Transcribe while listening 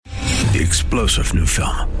The explosive new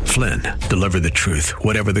film, Flynn, Deliver the Truth,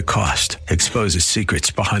 Whatever the Cost, exposes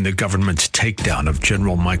secrets behind the government's takedown of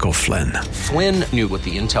General Michael Flynn. Flynn knew what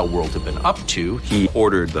the intel world had been up to. He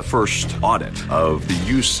ordered the first audit of the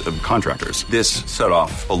use of contractors. This set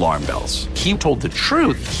off alarm bells. He told the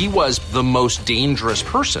truth. He was the most dangerous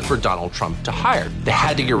person for Donald Trump to hire. They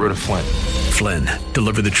had to get rid of Flynn. Flynn,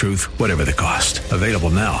 Deliver the Truth, Whatever the Cost. Available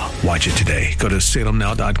now. Watch it today. Go to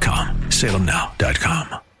salemnow.com.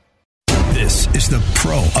 salemnow.com. This is the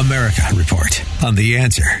Pro America Report on The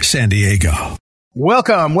Answer San Diego.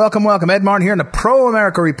 Welcome. Ed Martin here in the Pro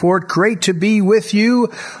America Report. Great to be with you.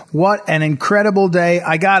 What an incredible day.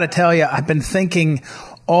 I got to tell you, I've been thinking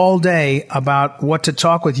all day about what to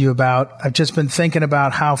talk with you about. I've just been thinking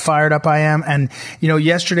about how fired up I am. And,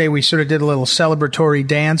 yesterday we sort of did a little celebratory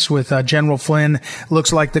dance with General Flynn.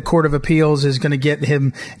 Looks like the Court of Appeals is going to get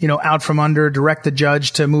him, out from under, direct the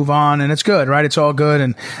judge to move on. And it's good, right? It's all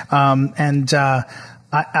good. And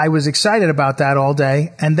I was excited about that all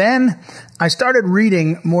day. And then I started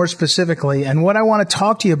reading more specifically, and what I want to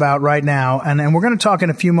talk to you about right now, and we're going to talk in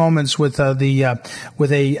a few moments with a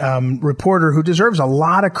reporter who deserves a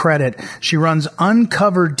lot of credit. She runs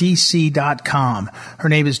uncoverdc.com. Her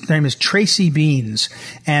name is Tracy Beans,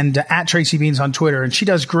 and at Tracy Beans on Twitter, and she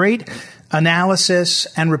does great analysis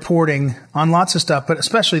and reporting on lots of stuff, but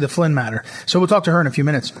especially the Flynn matter. So we'll talk to her in a few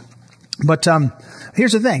minutes. But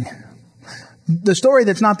here's the thing. The story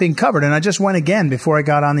that's not being covered, and I just went again before I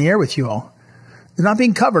got on the air with you all, it's not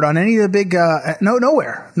being covered on any of the big,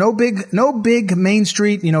 nowhere. No big Main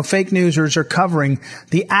Street, fake newsers are covering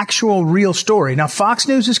the actual real story. Now, Fox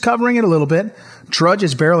News is covering it a little bit. Drudge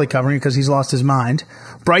is barely covering it because he's lost his mind.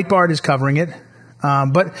 Breitbart is covering it.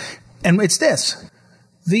 And it's this.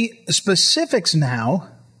 The specifics now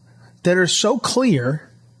that are so clear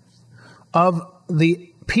of the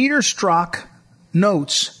Peter Strzok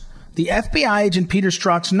notes, the FBI agent Peter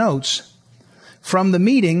Strzok's notes from the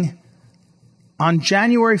meeting on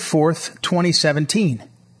January 4th, 2017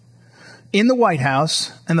 in the White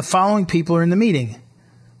House, and the following people are in the meeting: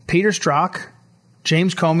 Peter Strzok,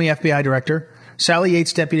 James Comey, FBI director, Sally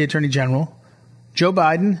Yates, Deputy Attorney General, Joe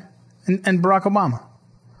Biden, and Barack Obama.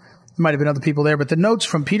 There might have been other people there, but the notes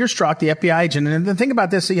from Peter Strzok, the FBI agent, and the thing about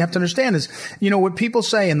this that you have to understand is, what people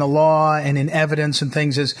say in the law and in evidence and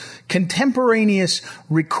things is contemporaneous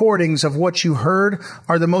recordings of what you heard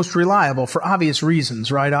are the most reliable for obvious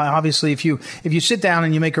reasons, right? Obviously, if you sit down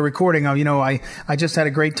and you make a recording of, I just had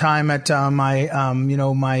a great time at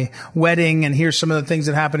my wedding, and here's some of the things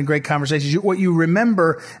that happened in great conversations. What you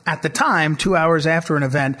remember at the time, 2 hours after an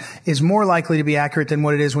event, is more likely to be accurate than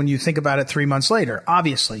what it is when you think about it 3 months later,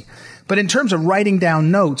 obviously. But in terms of writing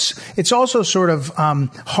down notes, it's also sort of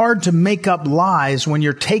hard to make up lies when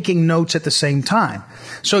you're taking notes at the same time.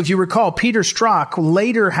 So if you recall, Peter Strzok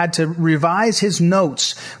later had to revise his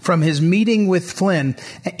notes from his meeting with Flynn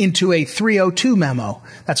into a 302 memo.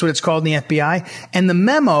 That's what it's called in the FBI. And the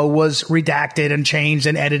memo was redacted and changed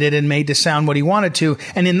and edited and made to sound what he wanted to.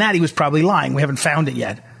 And in that, he was probably lying. We haven't found it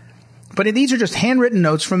yet. But these are just handwritten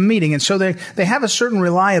notes from a meeting. And so they have a certain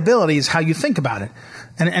reliability is how you think about it.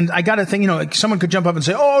 And I got to think, someone could jump up and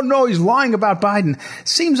say, oh, no, he's lying about Biden.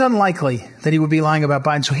 Seems unlikely that he would be lying about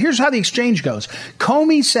Biden. So here's how the exchange goes.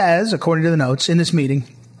 Comey says, according to the notes in this meeting,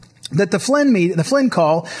 that the Flynn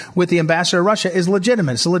call with the ambassador of Russia is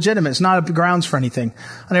legitimate. It's legitimate. It's not a grounds for anything.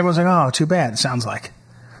 And everyone's like, oh, too bad, it sounds like.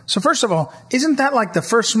 So first of all, isn't that like the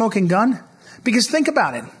first smoking gun? Because think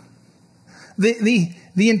about it.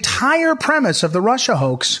 The entire premise of the Russia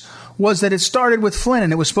hoax was that it started with Flynn,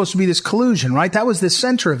 and it was supposed to be this collusion, right? That was the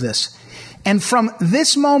center of this. And from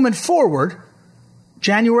this moment forward,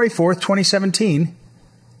 January 4th, 2017,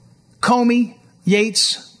 Comey,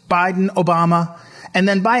 Yates, Biden, Obama, and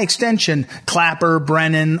then by extension, Clapper,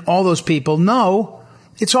 Brennan, all those people know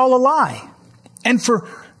it's all a lie. And for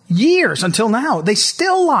years until now, they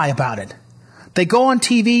still lie about it. They go on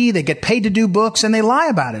TV, they get paid to do books, and they lie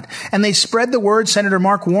about it. And they spread the word. Senator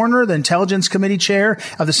Mark Warner, the Intelligence Committee chair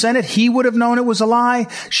of the Senate, he would have known it was a lie.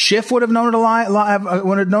 Schiff would have known it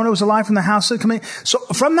was a lie from the House Committee. So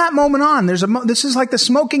from that moment on, this is like the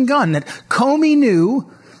smoking gun that Comey knew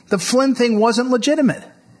the Flynn thing wasn't legitimate.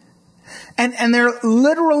 And they're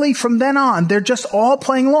literally, from then on, they're just all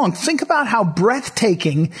playing along. Think about how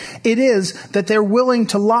breathtaking it is that they're willing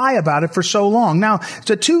to lie about it for so long. Now,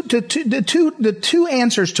 the two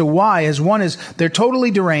answers to why is, one is they're totally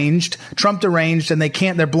deranged, Trump deranged, and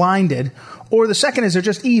they're blinded. Or the second is they're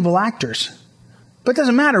just evil actors. But it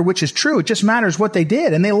doesn't matter which is true. It just matters what they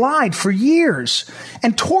did. And they lied for years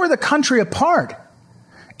and tore the country apart,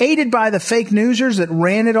 aided by the fake newsers that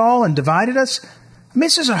ran it all and divided us. I mean,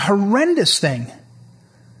 this is a horrendous thing.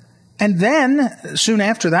 And then, soon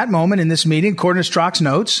after that moment in this meeting, according to Strzok's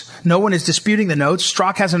notes, no one is disputing the notes.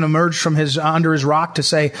 Strzok hasn't emerged from under his rock to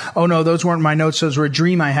say, oh no, those weren't my notes. Those were a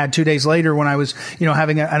dream I had 2 days later when I was,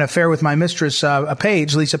 having an affair with my mistress,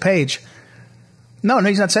 Lisa Page. No,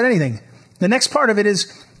 he's not said anything. The next part of it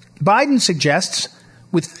is Biden suggests,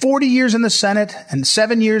 with 40 years in the Senate and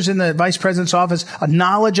 7 years in the vice president's office, a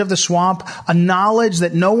knowledge of the swamp, a knowledge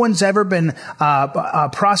that no one's ever been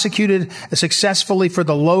prosecuted successfully for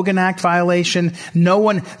the Logan Act violation.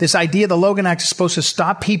 This idea the Logan Act is supposed to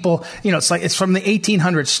stop people, it's from the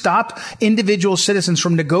 1800s, stop individual citizens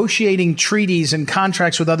from negotiating treaties and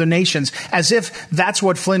contracts with other nations, as if that's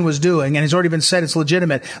what Flynn was doing, and it's already been said it's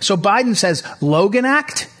legitimate. So Biden says, Logan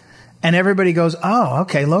Act? And everybody goes, oh,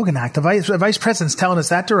 okay, Logan Act. The vice president's telling us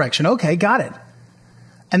that direction. Okay, got it.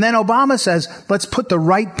 And then Obama says, let's put the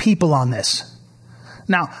right people on this.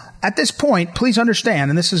 Now, at this point, please understand,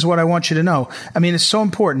 and this is what I want you to know. It's so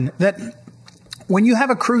important that when you have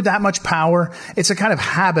accrued that much power, it's a kind of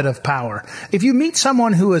habit of power. If you meet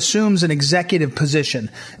someone who assumes an executive position,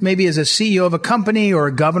 maybe as a CEO of a company or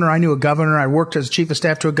a governor, I knew a governor, I worked as chief of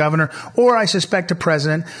staff to a governor, or I suspect a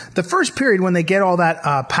president, the first period when they get all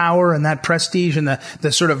that power and that prestige and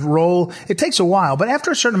the sort of role, it takes a while. But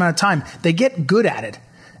after a certain amount of time, they get good at it.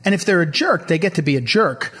 And if they're a jerk, they get to be a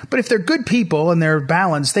jerk. But if they're good people and they're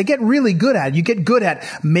balanced, they get really good at it. You get good at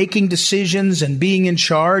making decisions and being in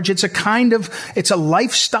charge. It's a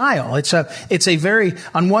lifestyle. It's a very,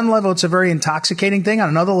 on one level, it's a very intoxicating thing. On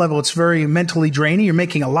another level, it's very mentally draining. You're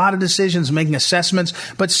making a lot of decisions, making assessments.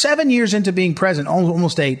 But 7 years into being president,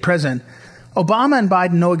 almost 8, president, Obama and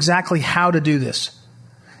Biden know exactly how to do this.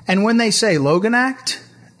 And when they say Logan Act,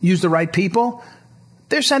 use the right people,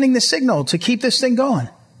 they're sending the signal to keep this thing going.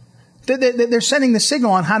 They're sending the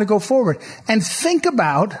signal on how to go forward. And think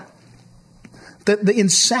about the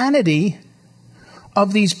insanity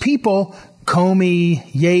of these people, Comey,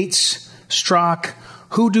 Yates, Strzok,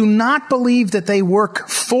 who do not believe that they work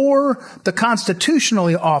for the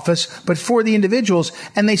constitutional office, but for the individuals.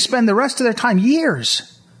 And they spend the rest of their time,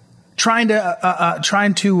 years, trying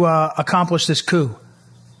to accomplish this coup.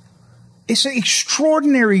 It's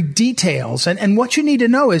extraordinary details. And what you need to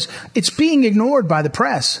know is it's being ignored by the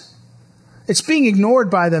press. It's being ignored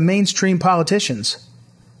by the mainstream politicians.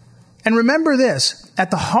 And remember this,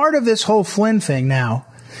 at the heart of this whole Flynn thing now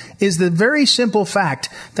is the very simple fact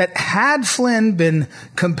that had Flynn been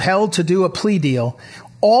compelled to do a plea deal,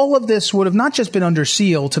 all of this would have not just been under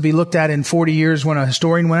seal to be looked at in 40 years when a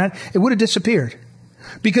historian went at, it would have disappeared.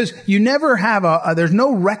 Because you never have there's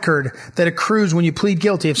no record that accrues when you plead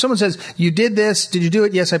guilty. If someone says, you did this, did you do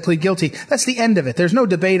it? Yes, I plead guilty. That's the end of it. There's no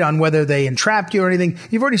debate on whether they entrapped you or anything.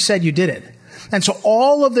 You've already said you did it. And so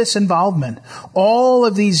all of this involvement, all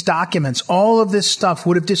of these documents, all of this stuff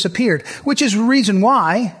would have disappeared, which is the reason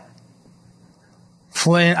why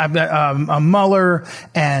Flynn, Mueller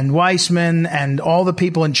and Weissman and all the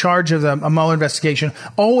people in charge of the Mueller investigation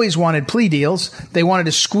always wanted plea deals. They wanted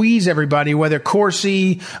to squeeze everybody, whether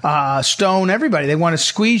Corsi, Stone, everybody. They want to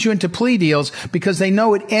squeeze you into plea deals because they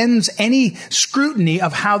know it ends any scrutiny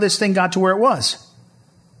of how this thing got to where it was.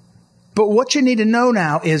 But what you need to know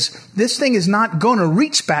now is this thing is not going to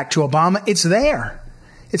reach back to Obama. It's there.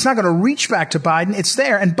 It's not going to reach back to Biden. It's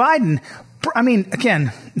there. And Biden,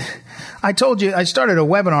 again, I told you I started a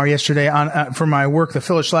webinar yesterday for my work, the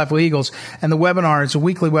Phyllis Schlafly Eagles, and the webinar is a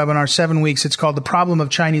weekly webinar, 7 weeks. It's called The Problem of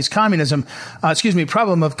Chinese Communism,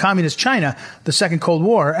 Problem of Communist China, the Second Cold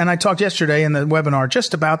War. And I talked yesterday in the webinar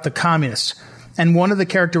just about the communists. And one of the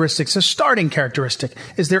characteristics, a starting characteristic,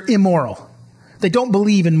 is they're immoral. They don't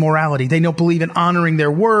believe in morality. They don't believe in honoring their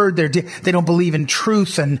word. They don't believe in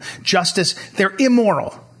truth and justice. They're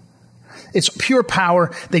immoral. It's pure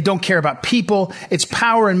power. They don't care about people. It's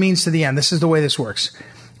power and means to the end. This is the way this works.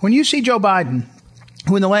 When you see Joe Biden,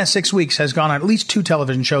 who in the last 6 weeks has gone on at least 2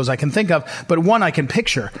 television shows I can think of, but one I can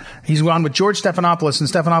picture. He's gone with George Stephanopoulos, and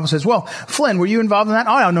Stephanopoulos says, well, Flynn, were you involved in that?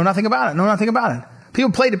 Oh, I know nothing about it. People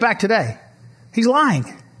played it back today. He's lying.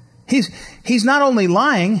 He's not only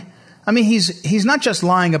lying, he's not just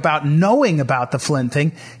lying about knowing about the Flynn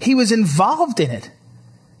thing. He was involved in it.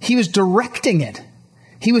 He was directing it.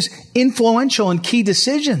 He was influential in key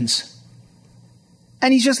decisions.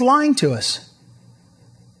 And he's just lying to us.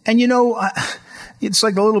 And it's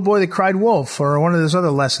like the little boy that cried wolf, or one of those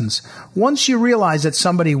other lessons. Once you realize that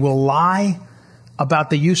somebody will lie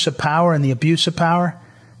about the use of power and the abuse of power,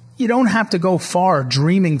 you don't have to go far,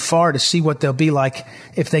 dreaming far, to see what they'll be like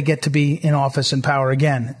if they get to be in office and power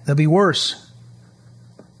again. They'll be worse.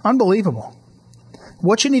 Unbelievable.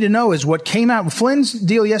 What you need to know is what came out. Flynn's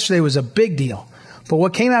deal yesterday was a big deal. But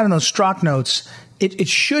what came out in those Strzok notes, it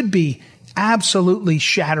should be absolutely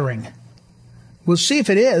shattering. We'll see if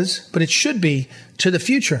it is, but it should be to the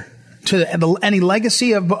future, any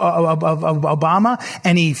legacy of Obama,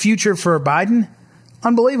 any future for Biden.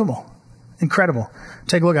 Unbelievable. Incredible.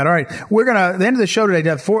 Take a look at it. All right. We're going to, the end of the show today,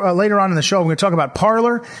 later on in the show, we're going to talk about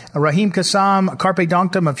Parler, Raheem Kassam, Carpe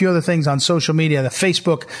Donktum, a few other things on social media, the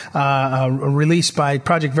Facebook release by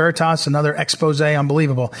Project Veritas, another expose.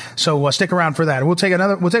 Unbelievable. So stick around for that. We'll take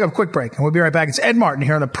a quick break and we'll be right back. It's Ed Martin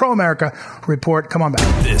here on the Pro America Report. Come on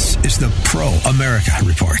back. This is the Pro America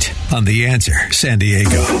Report on The Answer San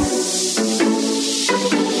Diego.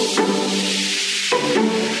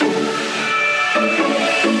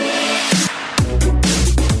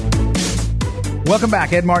 Welcome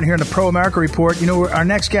back. Ed Martin here in the Pro America Report. You know, our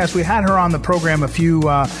next guest, we had her on the program a few,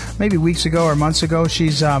 maybe weeks ago or months ago.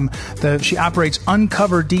 She's, she operates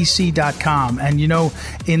uncoverdc.com. And, you know,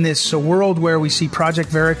 in this world where we see Project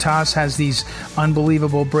Veritas has these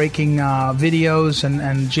unbelievable breaking videos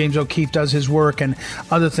and James O'Keefe does his work and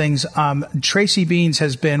other things, Tracy Beanz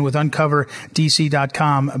has been with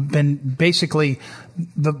uncoverdc.com, been basically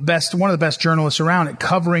one of the best journalists around at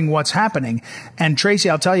covering what's happening. And Tracy,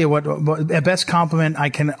 I'll tell you what the best compliment I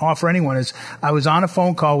can offer anyone is I was on a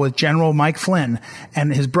phone call with General Mike Flynn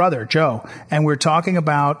and his brother, Joe, and we're talking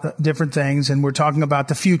about different things and we're talking about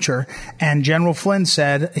the future. And General Flynn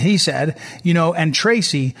said, you know, and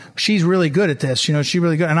Tracy, she's really good at this. You know, she's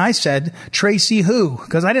really good. And I said, Tracy who?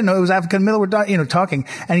 Because I didn't know it was African Miller, you know, talking.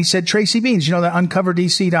 And he said, Tracy Beanz, you know, that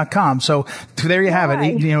uncoverdc.com. So there you have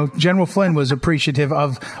it. You know, General Flynn was appreciative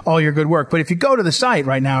of all your good work. But if you go to the site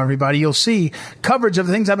right now, everybody, you'll see coverage of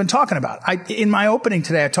the things I've been talking about. In my opening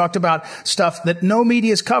today, I talked about stuff that no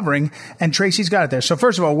media is covering, and Tracy's got it there. So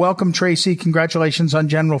first of all, welcome, Tracy. Congratulations on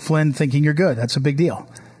General Flynn thinking you're good. That's a big deal.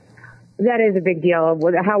 That is a big deal.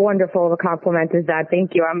 How wonderful of a compliment is that?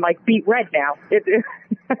 Thank you. I'm like beet red now.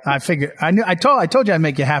 I figured. I told you I'd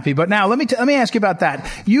make you happy. But now let me ask you about that.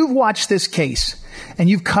 You've watched this case and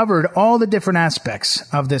you've covered all the different aspects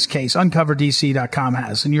of this case. UncoverDC.com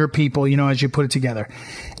has, and your people, you know, as you put it together,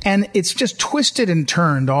 and it's just twisted and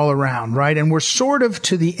turned all around, right? And we're sort of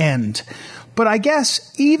to the end. But I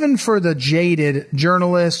guess even for the jaded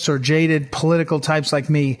journalists or jaded political types like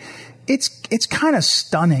me, it's kind of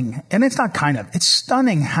stunning, and it's not kind of, it's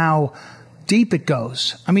stunning how deep it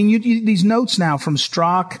goes. I mean, these notes now from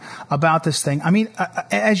Strzok about this thing. I mean,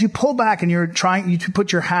 as you pull back and you're trying, you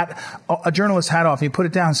put your hat, a journalist hat off, and you put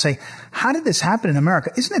it down and say, how did this happen in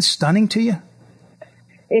America? Isn't it stunning to you?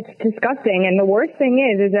 It's disgusting. And the worst thing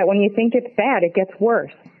is that when you think it's bad, it gets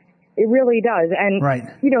worse. It really does. And, right.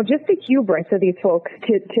 You know, just the hubris of these folks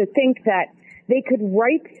to think that they could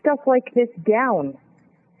write stuff like this down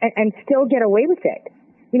and still get away with it.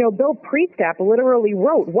 You know, Bill Priestap literally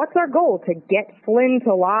wrote, "What's our goal? To get Flynn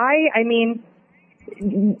to lie?" I mean,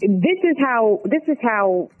 this is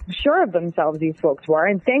how sure of themselves these folks were.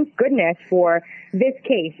 And thank goodness for this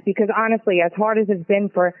case, because honestly, as hard as it's been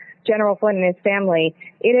for General Flynn and his family,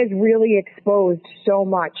 it has really exposed so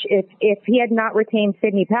much. If he had not retained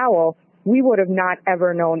Sidney Powell, we would have not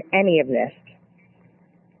ever known any of this.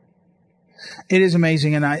 It is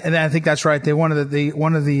amazing, and I think that's right. One of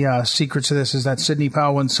the secrets of this is that Sidney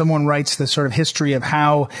Powell, when someone writes the sort of history of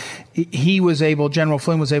how General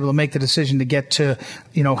Flynn was able to make the decision to get to,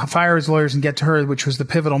 you know, fire his lawyers and get to her, which was the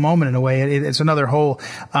pivotal moment in a way. It's another whole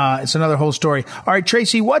story. All right,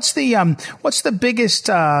 Tracy, what's the biggest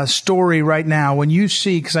story right now when you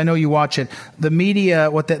see? Because I know you watch it. The media,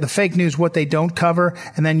 the fake news, what they don't cover,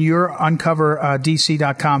 and then your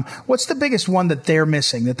UncoverDC.com. What's the biggest one that they're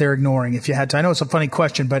missing, that they're ignoring? If you had to, I know it's a funny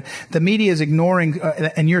question, but the media is ignoring,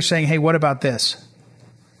 and you're saying, hey, what about this?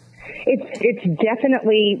 It's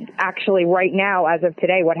definitely actually right now, as of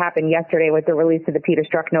today, what happened yesterday with the release of the Peter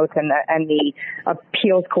Strzok notes and the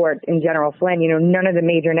appeals court in General Flynn. You know, none of the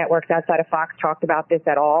major networks outside of Fox talked about this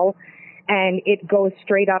at all. And it goes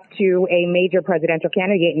straight up to a major presidential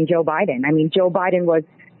candidate in Joe Biden. I mean, Joe Biden was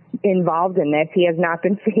involved in this. He has not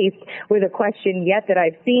been faced with a question yet that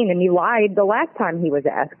I've seen, and he lied the last time he was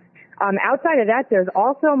asked. Outside of that, there's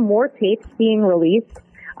also more tapes being released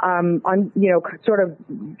on, you know, sort of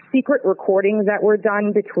secret recordings that were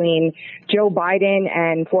done between Joe Biden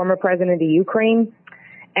and former president of Ukraine.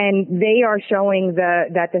 And they are showing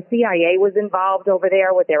that the CIA was involved over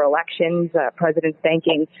there with their elections. President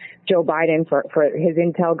thanking Joe Biden for his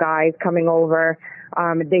intel guys coming over.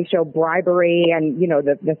 They show bribery and, you know,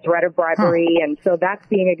 the threat of bribery. And so that's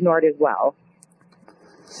being ignored as well.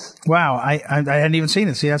 Wow, I hadn't even seen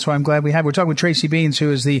it. See, that's why I'm glad we had. We're talking with Tracy Beanz,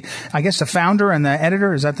 who is the founder and the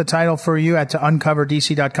editor. Is that the title for you at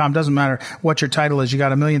uncoverdc.com? Doesn't matter what your title is. You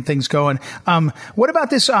got a million things going. What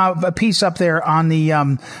about this piece up there on the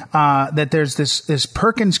that there's this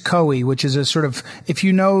Perkins Coie, which is a sort of, if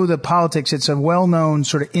you know the politics, it's a well-known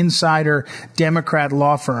sort of insider Democrat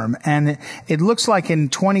law firm, and it looks like in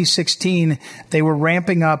 2016 they were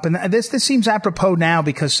ramping up, and this seems apropos now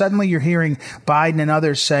because suddenly you're hearing Biden and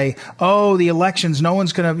others say, oh, the elections, no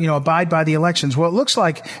one's going to, abide by the elections. Well, it looks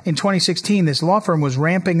like in 2016, this law firm was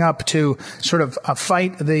ramping up to sort of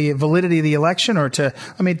fight the validity of the election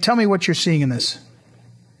tell me what you're seeing in this.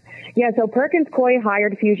 Yeah, so Perkins Coie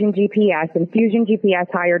hired Fusion GPS, and Fusion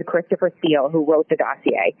GPS hired Christopher Steele, who wrote the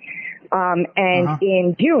dossier.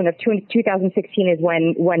 In June of 2016 is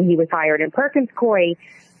when he was hired. And Perkins Coie,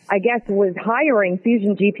 I guess, was hiring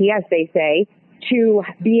Fusion GPS, they say, to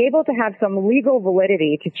be able to have some legal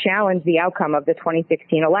validity to challenge the outcome of the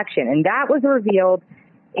 2016 election. And that was revealed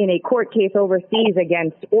in a court case overseas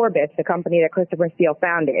against Orbis, the company that Christopher Steele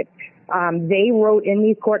founded. They wrote in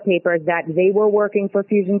these court papers that they were working for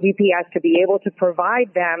Fusion GPS to be able to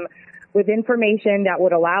provide them with information that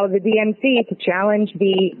would allow the DNC to challenge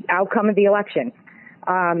the outcome of the election.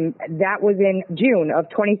 That was in June of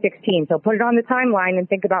 2016. So put it on the timeline and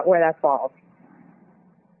think about where that falls.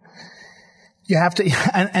 You have to,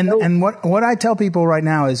 and what I tell people right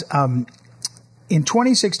now is, in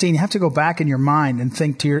 2016, you have to go back in your mind and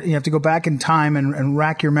think you have to go back in time and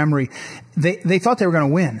rack your memory. They thought they were going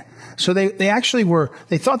to win. So they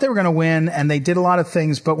thought they were going to win, and they did a lot of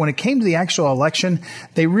things. But when it came to the actual election,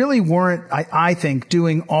 they really weren't, I think,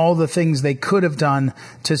 doing all the things they could have done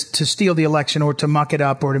to steal the election or to muck it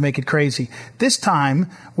up or to make it crazy. This time,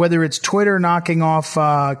 whether it's Twitter knocking off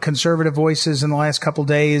conservative voices in the last couple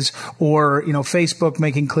days, or Facebook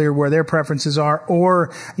making clear where their preferences are,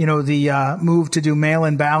 or the move to do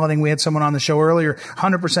mail-in balloting. We had someone on the show earlier,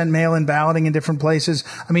 100% mail-in balloting in different places.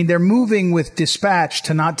 I mean, they're moving with dispatch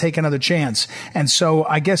to not take another chance. And so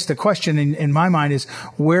I guess the question in my mind is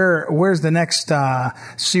where's the next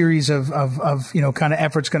series of kind of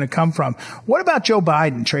efforts going to come from? What about Joe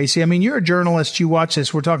Biden, Tracy? I mean, you're a journalist. You watch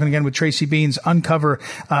this. We're talking again with Tracy Beanz,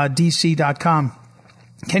 uncoverdc.com.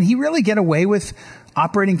 Can he really get away with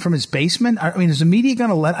operating from his basement? I mean, is the media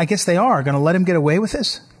going to I guess they are going to let him get away with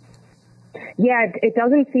this? Yeah, it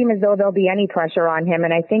doesn't seem as though there'll be any pressure on him.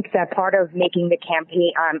 And I think that part of making the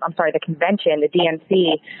the convention, the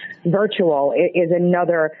DNC, virtual is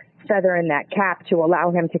another feather in that cap to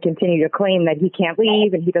allow him to continue to claim that he can't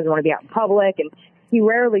leave and he doesn't want to be out in public. And he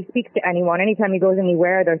rarely speaks to anyone. Anytime he goes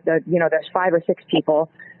anywhere, there's 5 or 6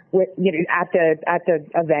 people at the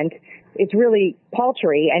event. It's really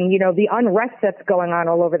paltry. And, the unrest that's going on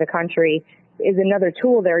all over the country is another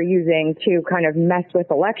tool they're using to kind of mess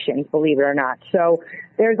with elections, believe it or not. So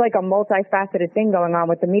there's like a multifaceted thing going on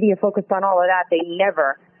with the media focused on all of that. They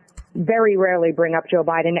very rarely bring up Joe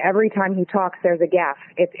Biden. Every time he talks, there's a gaffe.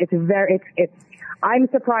 I'm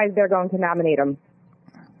surprised they're going to nominate him.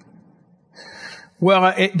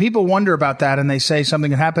 Well, people wonder about that, and they say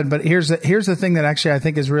something could happen. But here's the thing that actually I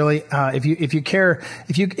think is really, if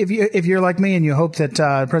you're like me and you hope that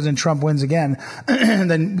President Trump wins again,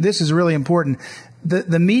 then this is really important.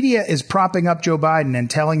 The media is propping up Joe Biden and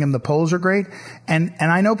telling him the polls are great. And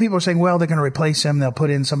I know people are saying, well, they're going to replace him. They'll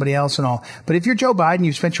put in somebody else and all. But if you're Joe Biden,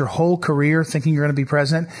 you've spent your whole career thinking you're going to be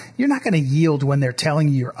president. You're not going to yield when they're telling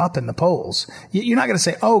you you're up in the polls. You're not going to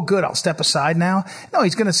say, oh, good, I'll step aside now. No,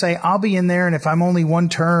 he's going to say, I'll be in there. And if I'm only one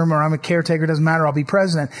term or I'm a caretaker, it doesn't matter. I'll be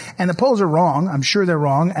president. And the polls are wrong. I'm sure they're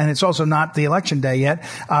wrong. And it's also not the election day yet.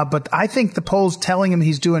 But I think the polls telling him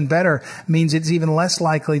he's doing better means it's even less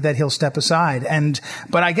likely that he'll step aside.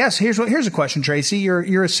 But I guess here's a question, Tracy.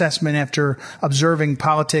 Your assessment after observing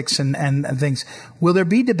politics and things. Will there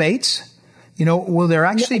be debates? Will there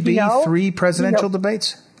actually be 3 presidential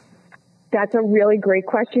debates? That's a really great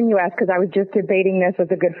question you asked, because I was just debating this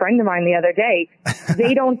with a good friend of mine the other day.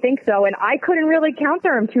 They don't think so, and I couldn't really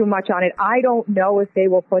counter him too much on it. I don't know if they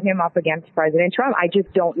will put him up against President Trump. I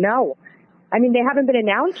just don't know. I mean, they haven't been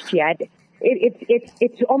announced yet.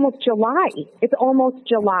 It's almost July. It's almost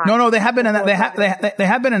July. No, they have been announced.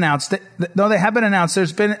 No, they have been announced.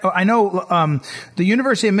 There's been, I know, the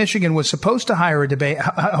University of Michigan was supposed to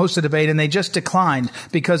host a debate, and they just declined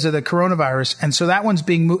because of the coronavirus. And so that one's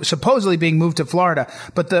supposedly being moved to Florida.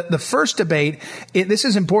 But the first debate, this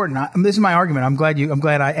is important. This is my argument. I'm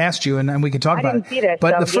glad I asked you, and we could talk about it. I didn't see this.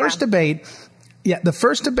 But the first debate, Yeah, the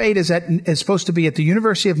first debate is supposed to be at the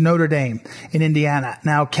University of Notre Dame in Indiana.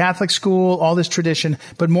 Now, Catholic school, all this tradition,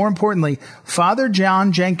 but more importantly, Father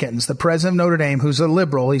John Jenkins, the president of Notre Dame, who's a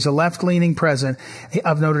liberal, he's a left-leaning president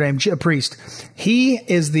of Notre Dame, a priest. He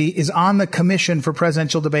is on the commission for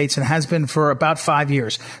presidential debates and has been for about 5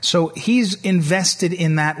 years. So he's invested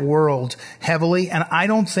in that world heavily, and I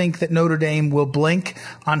don't think that Notre Dame will blink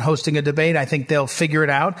on hosting a debate. I think they'll figure it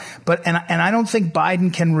out. And I don't think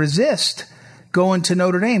Biden can resist going to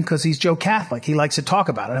Notre Dame because he's Joe Catholic. He likes to talk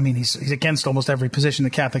about it. I mean, he's against almost every position the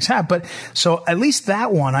Catholics have. But so at least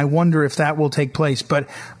that one, I wonder if that will take place. But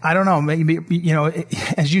I don't know. Maybe,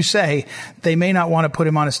 as you say, they may not want to put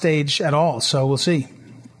him on a stage at all. So we'll see.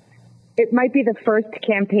 It might be the first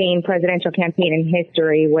presidential campaign in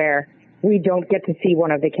history where we don't get to see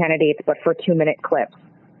one of the candidates, but for 2-minute clips.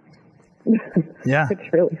 Yeah,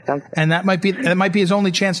 it's really something. And that might be his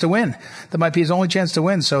only chance to win.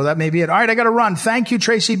 So that may be it. All right, I got to run. Thank you,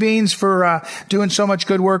 Tracy Beanz, for doing so much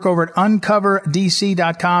good work over at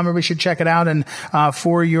uncoverdc.com. Everybody should check it out. And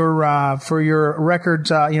for your records,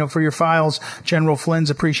 for your files, General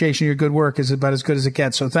Flynn's appreciation of your good work is about as good as it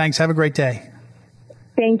gets. So thanks. Have a great day.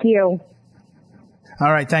 Thank you.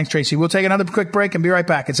 All right, thanks, Tracy. We'll take another quick break and be right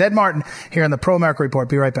back. It's Ed Martin here on the Pro America Report.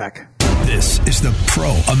 Be right back. This is the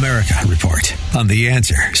Pro America Report on The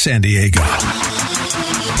Answer San Diego.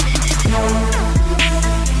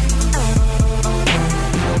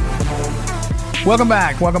 Welcome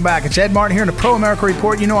back. It's Ed Martin here in the Pro America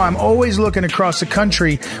Report. You know, I'm always looking across the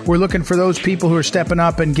country. We're looking for those people who are stepping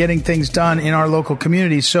up and getting things done in our local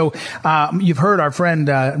communities. So you've heard our friend,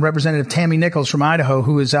 Representative Tammy Nichols from Idaho,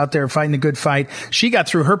 who is out there fighting a good fight. She got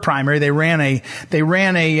through her primary. They ran a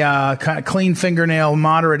kind of clean fingernail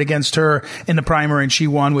moderate against her in the primary, and she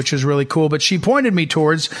won, which is really cool. But she pointed me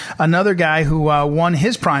towards another guy who won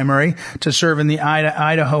his primary to serve in the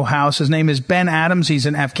Idaho House. His name is Ben Adams. He's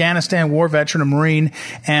an Afghanistan war veteran, Marine,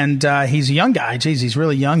 and he's a young guy. Geez, he's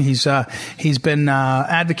really young. He's been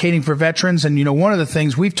advocating for veterans, and one of the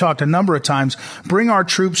things we've talked a number of times,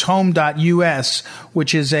 bringourtroopshome.us,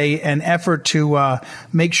 which is an effort to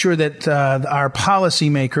make sure that our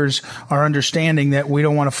policymakers are understanding that we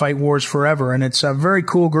don't want to fight wars forever. And it's a very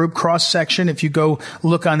cool group, cross section. If you go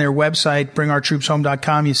look on their website,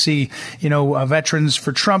 bringourtroopshome.com, you see Veterans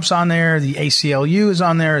for Trump's on there. The ACLU is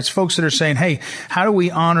on there. It's folks that are saying, hey, how do we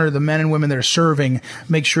honor the men and women that are serving,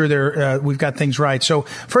 make sure we've got things right. So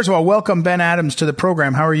first of all, welcome Ben Adams to the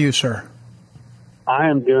program. How are you, sir? I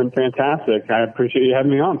am doing fantastic. I appreciate you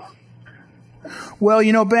having me on. Well,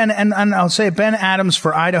 Ben, and I'll say Ben Adams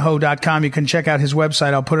for Idaho.com. You can check out his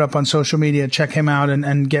website. I'll put it up on social media. Check him out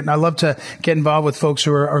and I love to get involved with folks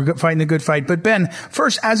who are fighting the good fight. But Ben,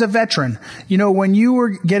 first, as a veteran, when you were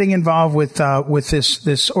getting involved with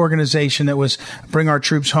this organization that was Bring Our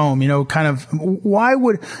Troops Home, kind of why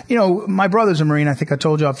would, my brother's a Marine. I think I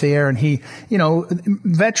told you off the air, and he,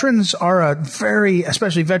 veterans are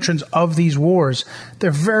especially veterans of these wars,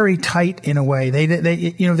 they're very tight in a way.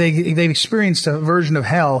 They've experienced a version of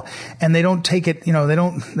hell, and they don't take it, they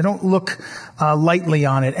don't look lightly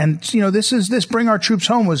on it. And this Bring Our Troops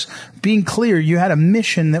Home was being clear. You had a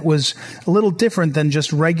mission that was a little different than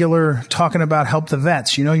just regular talking about help the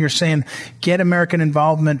vets. You're saying get American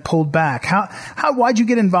involvement pulled back. Why'd you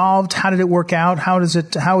get involved? How did it work out? How is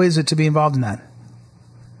it to be involved in that?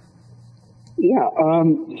 Yeah,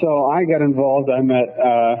 so I got involved. I met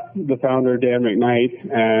the founder, Dan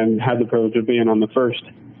McKnight, and had the privilege of being on the first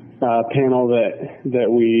panel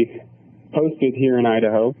that we hosted here in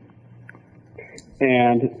Idaho.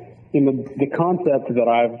 And in the concept that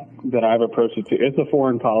I've approached it to, it's a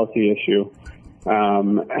foreign policy issue.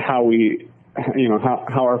 How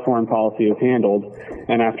our foreign policy is handled.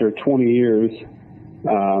 And after 20 years,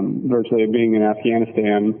 virtually of being in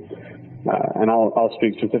Afghanistan, and I'll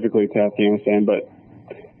speak specifically to Afghanistan, but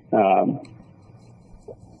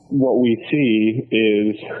what we see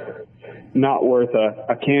is not worth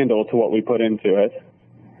a candle to what we put into it.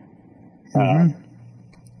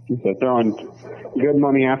 So throwing good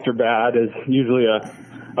money after bad is usually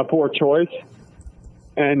a poor choice.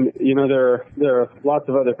 And, there are lots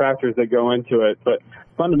of other factors that go into it, but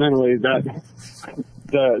fundamentally that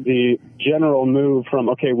the general move from,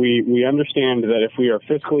 okay, we understand that if we are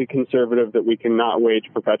fiscally conservative, that we cannot wage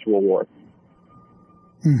perpetual war.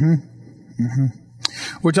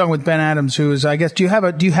 We're talking with Ben Adams, who is, I guess, do you have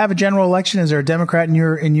a general election? Is there a Democrat in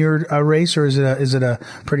your race, or is it a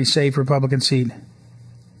pretty safe Republican seat?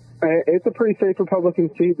 It's a pretty safe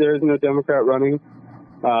Republican seat. There is no Democrat running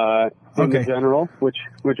in the general, which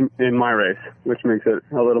in my race, which makes it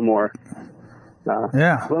a little more, a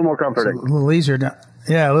little more comforting. A little easier.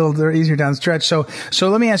 Yeah, a little easier down the stretch. So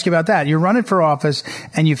let me ask you about that. You're running for office,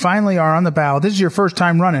 and you finally are on the ballot. This is your first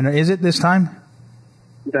time running, is it this time?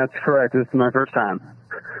 That's correct. This is my first time.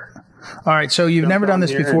 All right, so you've never done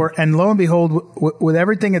this before, and lo and behold, with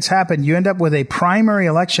everything that's happened, you end up with a primary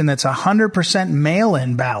election that's 100%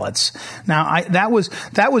 mail-in ballots. Now, that was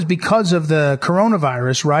because of the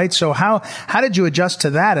coronavirus, right? So how did you adjust to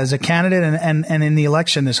that as a candidate and in the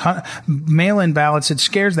election? This mail-in ballots, it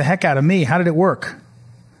scares the heck out of me. How did it work?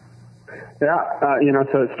 Yeah,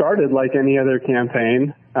 so it started like any other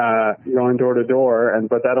campaign, going door to door,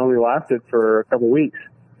 but that only lasted for a couple of weeks.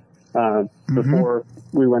 Before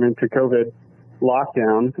we went into COVID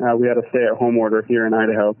lockdown, we had a stay-at-home order here in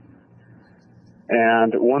Idaho.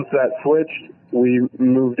 And once that switched, we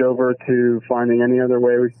moved over to finding any other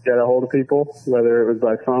way we could get a hold of people, whether it was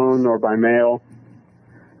by phone or by mail.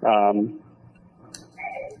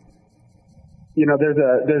 There's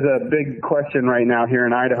a big question right now here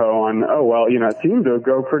in Idaho on, it seemed to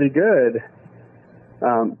go pretty good.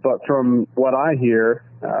 But from what I hear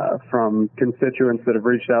from constituents that have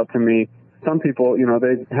reached out to me, some people,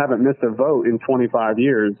 they haven't missed a vote in 25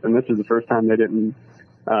 years, and this is the first time they didn't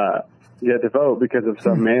get to vote because of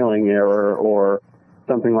some mailing error or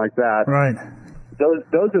something like that. Right.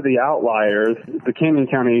 Those are the outliers. The Canyon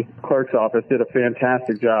County Clerk's Office did a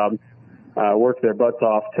fantastic job, worked their butts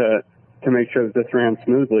off to make sure that this ran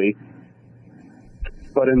smoothly.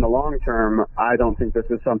 But in the long term, I don't think this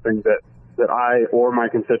is something that I or my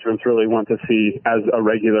constituents really want to see as a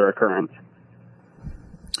regular occurrence.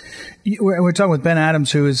 We're talking with Ben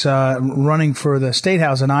Adams, who is running for the State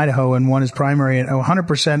House in Idaho and won his primary at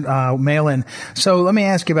 100% mail-in. So let me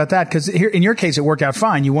ask you about that, because here in your case, it worked out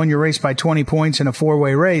fine. You won your race by 20 points in a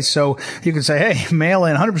four-way race. So you can say, hey,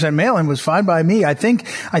 mail-in, 100% mail-in was fine by me. I think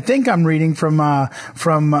I'm reading from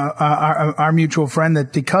our mutual friend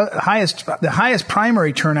that the highest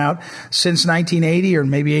primary turnout since 1980 or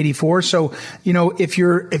maybe 84. So, if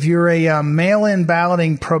you're a mail-in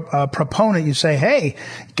balloting proponent, you say, hey,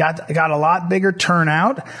 got a lot bigger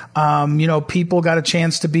turnout. People got a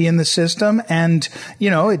chance to be in the system, and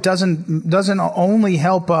it doesn't only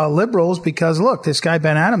help liberals, because look, this guy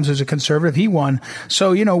Ben Adams, who's a conservative, he won.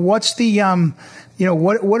 So what's the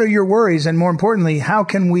what are your worries, and more importantly, how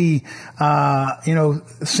can we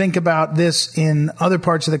think about this in other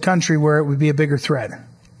parts of the country where it would be a bigger threat?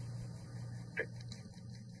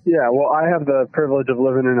 Yeah, well, I have the privilege of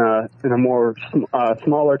living in a more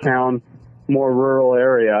smaller town, more rural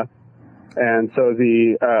area. And so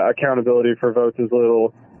the accountability for votes is a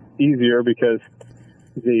little easier because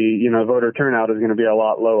the voter turnout is going to be a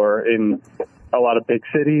lot lower in a lot of big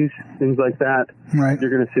cities, things like that. Right. You're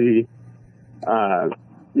going to see,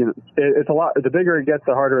 it's a lot. The bigger it gets,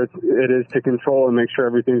 the harder it is to control and make sure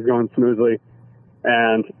everything's going smoothly.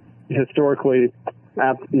 And historically,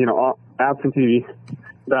 absentee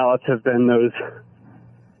ballots have been those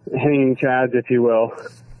hanging chads, if you will.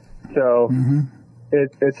 So.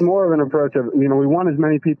 It's more of an approach of, we want as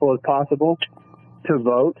many people as possible to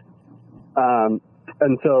vote. And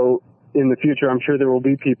so in the future, I'm sure there will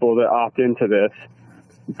be people that opt into this.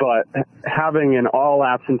 But having an all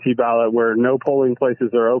absentee ballot where no polling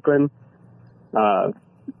places are open, I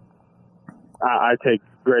take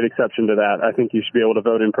great exception to that. I think you should be able to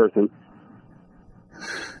vote in person.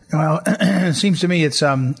 Well, it seems to me it's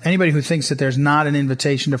anybody who thinks that there's not an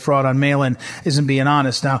invitation to fraud on mail-in isn't being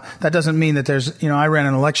honest. Now, that doesn't mean that there's, I ran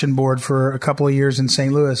an election board for a couple of years in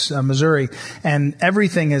St. Louis, Missouri, and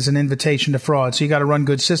everything is an invitation to fraud. So you got to run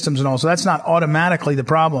good systems and all. So that's not automatically the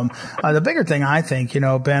problem. The bigger thing, I think,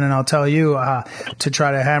 Ben, and I'll tell you to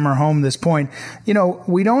try to hammer home this point,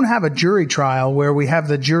 we don't have a jury trial where we have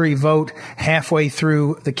the jury vote halfway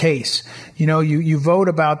through the case. You vote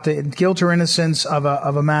about the guilt or innocence of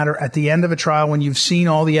a matter at the end of a trial when you've seen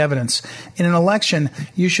all the evidence. In an election,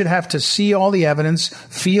 you should have to see all the evidence,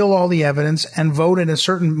 feel all the evidence, and vote at a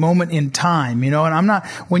certain moment in time. And I'm not,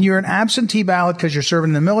 when you're an absentee ballot because you're serving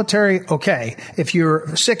in the military, okay. If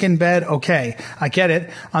you're sick in bed, okay. I get it.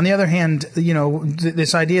 On the other hand,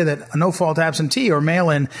 this idea that a no-fault absentee or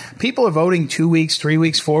mail-in, people are voting 2 weeks, 3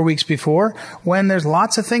 weeks, 4 weeks before, when there's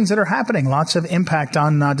lots of things that are happening, lots of impact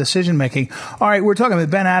on decision-making. All right, we're talking with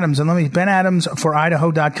Ben Adams, and Ben Adams for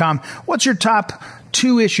Idaho.com. What's your top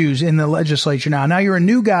two issues in the legislature now? Now you're a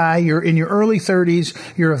new guy, you're in your early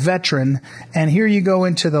 30s, you're a veteran, and here you go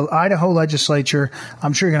into the Idaho legislature.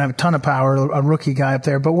 I'm sure you're going to have a ton of power, a rookie guy up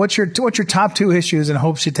there. But what's your top two issues and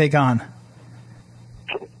hopes you take on?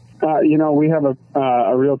 We have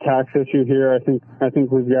a real tax issue here. I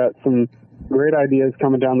think we've got some great ideas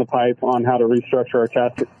coming down the pipe on how to restructure our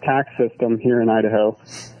tax system here in Idaho.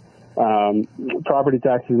 Property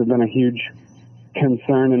taxes have been a huge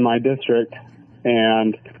concern in my district,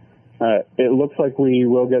 and it looks like we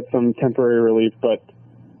will get some temporary relief, but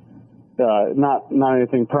not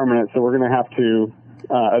anything permanent. So we're going to have to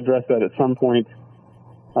address that at some point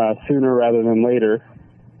sooner rather than later.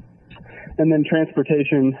 And then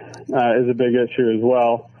transportation is a big issue as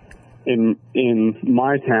well. In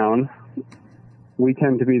my town, we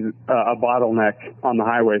tend to be a bottleneck on the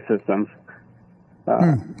highway system.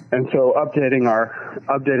 And so updating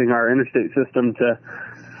our interstate system to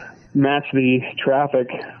match the traffic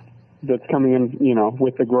that's coming in,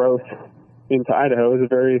 with the growth into Idaho is a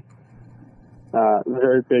very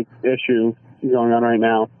big issue going on right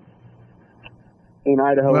now. In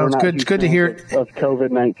Idaho, well, we're not it's good to hear of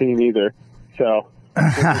COVID-19 either. So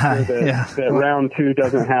that round 2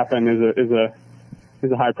 doesn't happen is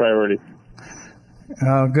a high priority.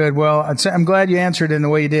 Oh, good. Well, I'm glad you answered in the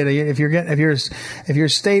way you did. If you're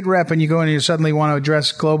state rep and you go in and you suddenly want to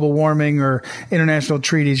address global warming or international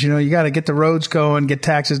treaties, you got to get the roads going, get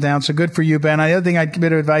taxes down. So good for you, Ben. The other thing,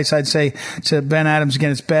 bit of advice I'd say to Ben Adams,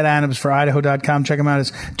 again, it's Ben Adams for Idaho.com. Check him out.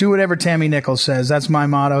 Is do whatever Tammy Nichols says. That's my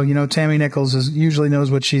motto. Tammy Nichols usually knows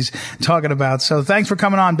what she's talking about. So thanks for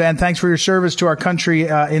coming on, Ben. Thanks for your service to our country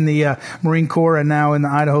in the Marine Corps and now in the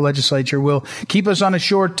Idaho legislature. We'll keep us on a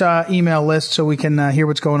short email list so we can hear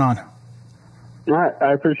what's going on. All right.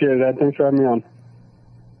 I appreciate it, Ed. Thanks for having me on.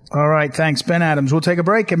 All right. Thanks, Ben Adams. We'll take a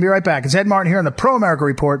break and be right back. It's Ed Martin here on the Pro America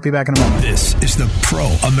Report. Be back in a moment. This is the Pro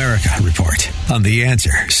America Report on The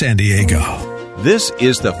Answer San Diego. This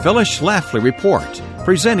is the Phyllis Schlafly Report,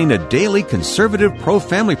 presenting a daily conservative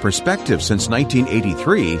pro-family perspective since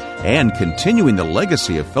 1983 and continuing the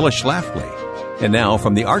legacy of Phyllis Schlafly. And now,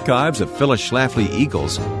 from the archives of Phyllis Schlafly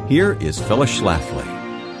Eagles, here is Phyllis Schlafly.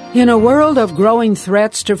 In a world of growing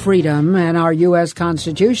threats to freedom and our U.S.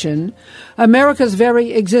 Constitution, America's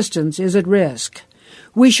very existence is at risk.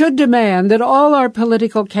 We should demand that all our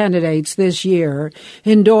political candidates this year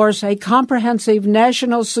endorse a comprehensive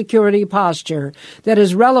national security posture that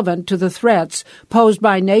is relevant to the threats posed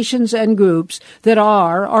by nations and groups that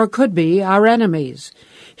are or could be our enemies.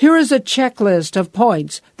 Here is a checklist of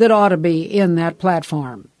points that ought to be in that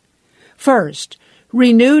platform. First,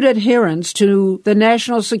 renewed adherence to the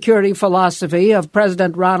national security philosophy of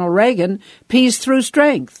President Ronald Reagan, peace through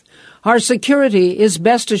strength. Our security is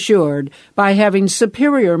best assured by having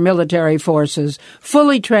superior military forces,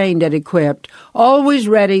 fully trained and equipped, always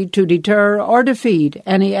ready to deter or defeat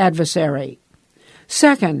any adversary.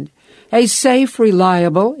 Second, a safe,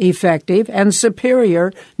 reliable, effective, and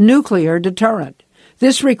superior nuclear deterrent.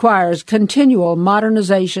 This requires continual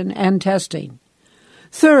modernization and testing.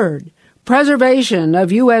 Third, preservation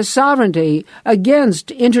of U.S. sovereignty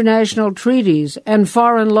against international treaties and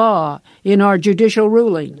foreign law in our judicial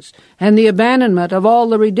rulings, and the abandonment of all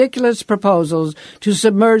the ridiculous proposals to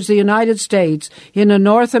submerge the United States in a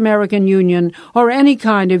North American Union or any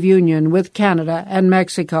kind of union with Canada and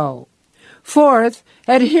Mexico. Fourth,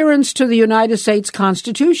 adherence to the United States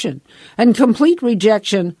Constitution and complete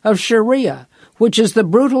rejection of Sharia, which is the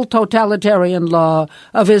brutal totalitarian law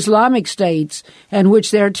of Islamic states and which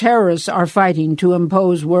their terrorists are fighting to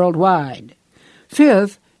impose worldwide.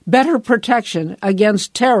 Fifth, better protection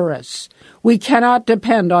against terrorists. We cannot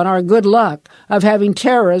depend on our good luck of having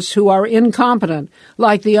terrorists who are incompetent,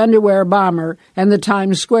 like the underwear bomber and the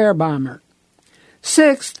Times Square bomber.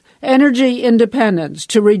 Sixth, energy independence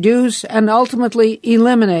to reduce and ultimately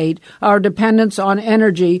eliminate our dependence on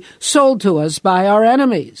energy sold to us by our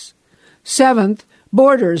enemies. Seventh,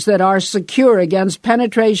 borders that are secure against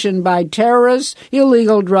penetration by terrorists,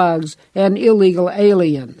 illegal drugs, and illegal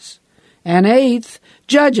aliens. And eighth,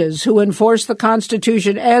 judges who enforce the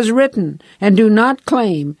Constitution as written and do not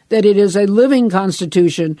claim that it is a living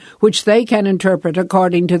Constitution which they can interpret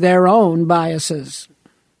according to their own biases.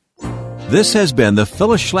 This has been the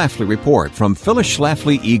Phyllis Schlafly Report from Phyllis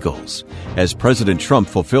Schlafly Eagles. As President Trump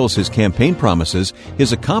fulfills his campaign promises,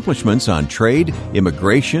 his accomplishments on trade,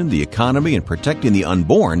 immigration, the economy, and protecting the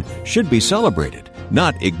unborn should be celebrated,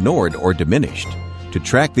 not ignored or diminished. To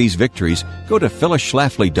track these victories, go to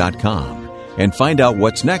phyllisschlafly.com and find out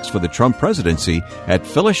what's next for the Trump presidency at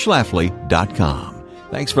phyllisschlafly.com.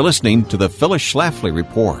 Thanks for listening to the Phyllis Schlafly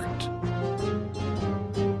Report.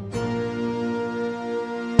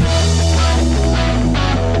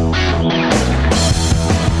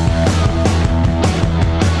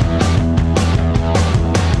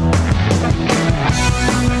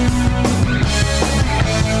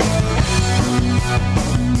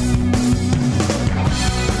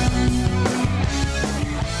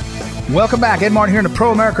 Welcome back. Ed Martin here in the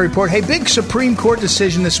Pro America Report. Hey, big Supreme Court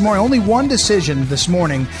decision this morning. Only one decision this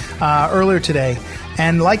morning, earlier today,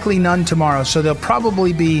 and likely none tomorrow. So there'll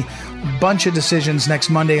probably be bunch of decisions next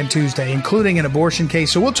Monday and Tuesday, including an abortion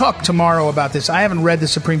case. So we'll talk tomorrow about this. I haven't read the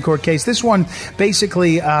Supreme Court case. This one,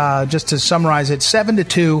 basically, just to summarize it,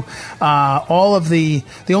 7-2. All of the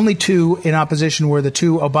only two in opposition were the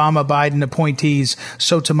two Obama-Biden appointees,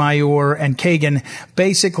 Sotomayor and Kagan.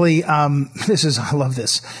 Basically, I love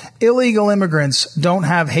this. Illegal immigrants don't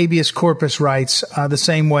have habeas corpus rights the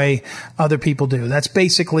same way other people do. That's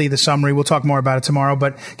basically the summary. We'll talk more about it tomorrow.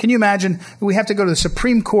 But can you imagine? We have to go to the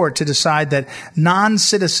Supreme Court to decide that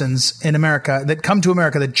non-citizens in America that come to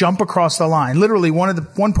America, that jump across the line, literally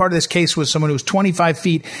one part of this case was someone who was 25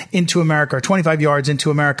 feet into America, or 25 yards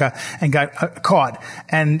into America, and got caught.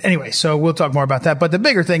 And anyway, so we'll talk more about that. But the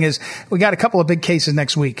bigger thing is we got a couple of big cases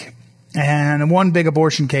next week. And one big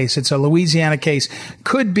abortion case. It's a Louisiana case.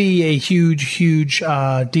 Could be a huge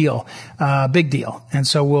deal, big deal. And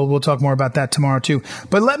so we'll talk more about that tomorrow too.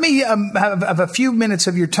 But let me have a few minutes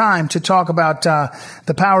of your time to talk about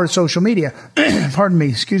the power of social media. Pardon me,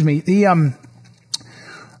 excuse me. The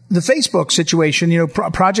Facebook situation,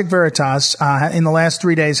 Project Veritas, in the last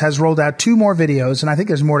 3 days has rolled out 2 more videos, and I think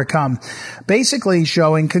there's more to come, basically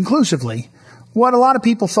showing conclusively what a lot of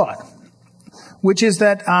people thought, which is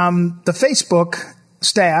that the Facebook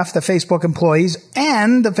staff, the Facebook employees,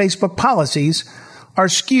 and the Facebook policies are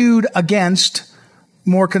skewed against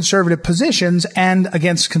more conservative positions and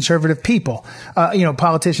against conservative people,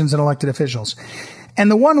 politicians and elected officials. And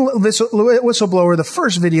the one whistleblower, the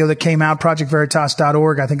first video that came out,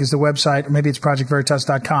 projectveritas.org, I think is the website, or maybe it's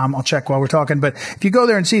projectveritas.com. I'll check while we're talking. But if you go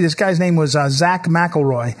there and see, this guy's name was Zach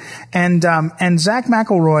McElroy. And Zach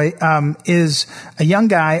McElroy is a young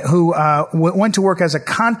guy who went to work as a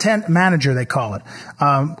content manager, they call it,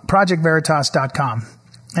 projectveritas.com.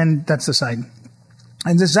 And that's the site.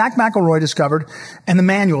 And this Zach McElroy discovered, and the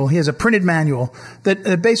manual, he has a printed manual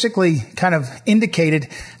that basically kind of indicated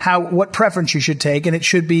what preference you should take, and it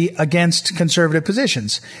should be against conservative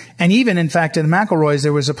positions. And even, in fact, in the McElroys,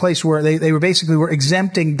 there was a place where they were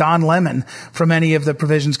exempting Don Lemon from any of the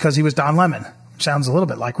provisions because he was Don Lemon. Sounds a little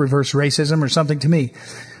bit like reverse racism or something to me.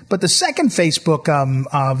 But the second Facebook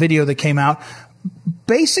video that came out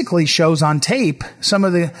basically shows on tape some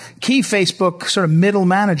of the key Facebook sort of middle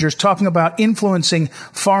managers talking about influencing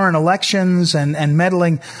foreign elections and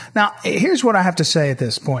meddling. Now, here's what I have to say at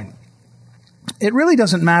this point. It really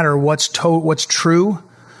doesn't matter what's true,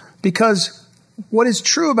 because what is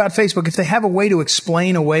true about Facebook, if they have a way to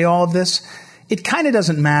explain away all of this, it kind of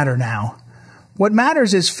doesn't matter now. What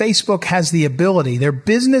matters is Facebook has the ability, their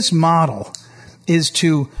business model is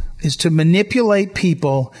to manipulate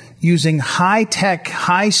people using high-tech,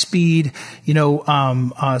 high-speed,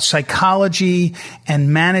 psychology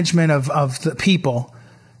and management of the people.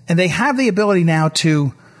 And they have the ability now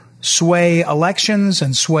to sway elections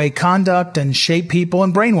and sway conduct and shape people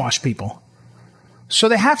and brainwash people. So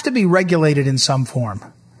they have to be regulated in some form.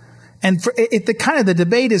 And the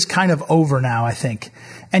debate is kind of over now, I think.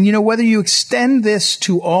 And, whether you extend this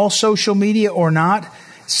to all social media or not,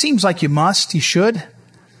 seems like you should.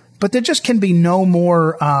 But there just can be no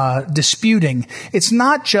more disputing. It's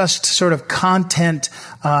not just sort of content,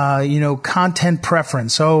 content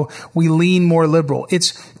preference. Oh, we lean more liberal.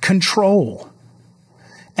 It's control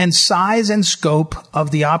and size and scope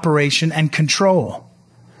of the operation and control.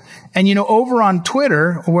 And, over on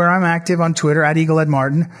Twitter, where I'm active on Twitter, at Eagle Ed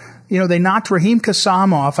Martin, they knocked Raheem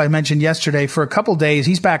Kassam off, I mentioned yesterday, for a couple days.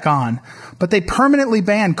 He's back on. But they permanently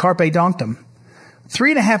banned Carpe Donktum.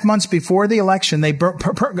 3.5 months before the election, they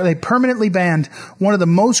permanently banned one of the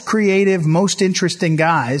most creative, most interesting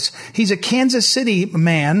guys. He's a Kansas City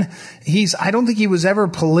man. I don't think he was ever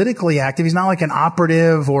politically active. He's not like an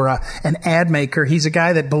operative or an ad maker. He's a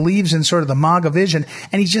guy that believes in sort of the MAGA vision,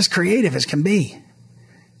 and he's just creative as can be.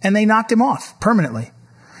 And they knocked him off permanently.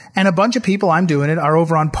 And a bunch of people, I'm doing it, are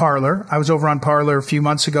over on Parler. I was over on Parler a few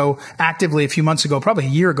months ago, probably a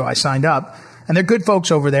year ago I signed up. And they're good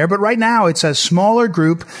folks over there. But right now, it's a smaller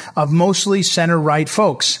group of mostly center-right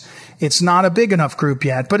folks. It's not a big enough group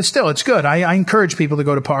yet, but it's good. I encourage people to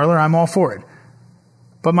go to Parler. I'm all for it.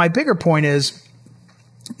 But my bigger point is,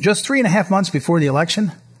 just 3.5 months before the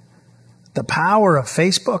election, the power of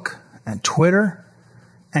Facebook and Twitter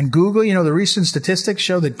and Google, the recent statistics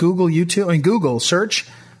show that Google search,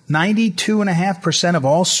 92.5% of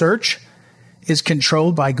all search is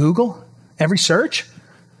controlled by Google. Every search.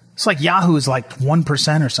 It's like Yahoo is like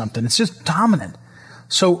 1% or something. It's just dominant.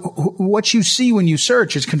 So what you see when you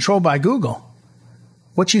search is controlled by Google.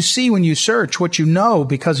 What you see when you search, what you know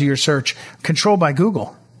because of your search, controlled by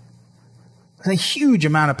Google. It's a huge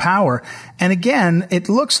amount of power. And again, it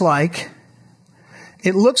looks like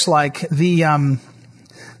the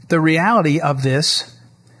reality of this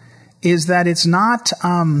is that it's not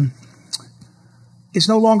is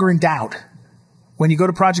no longer in doubt. When you go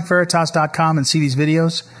to ProjectVeritas.com and see these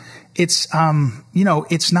videos, it's,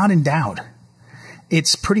 it's not in doubt.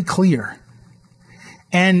 It's pretty clear.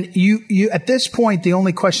 And you, at this point, the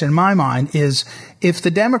only question in my mind is if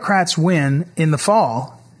the Democrats win in the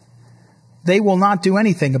fall, they will not do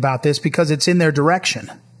anything about this because it's in their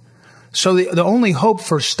direction. So the only hope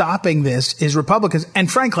for stopping this is Republicans.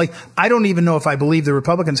 And frankly, I don't even know if I believe the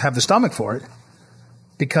Republicans have the stomach for it,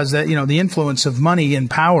 because the influence of money and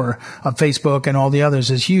power of Facebook and all the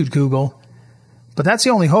others is huge, Google. But that's the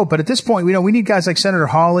only hope. But at this point, we need guys like Senator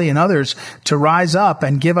Hawley and others to rise up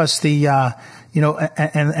and give us the,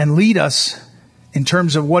 and lead us in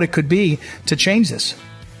terms of what it could be to change this.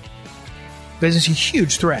 Because it's a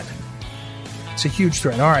huge threat. It's a huge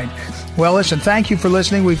threat. All right. Well, listen, thank you for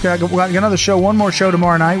listening. We've got another show, one more show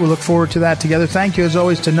tomorrow night. We look forward to that together. Thank you, as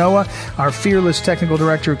always, to Noah, our fearless technical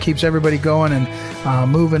director who keeps everybody going and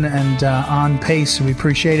moving and on pace. We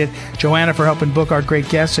appreciate it. Joanna for helping book our great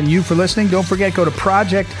guests, and you for listening. Don't forget, go to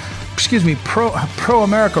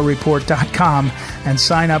ProAmericaReport.com and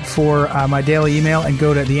sign up for my daily email, and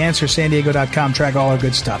go to theanswersandiego.com. Track all our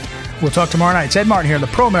good stuff. We'll talk tomorrow night. It's Ed Martin here on the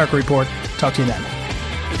Pro America Report. Talk to you then.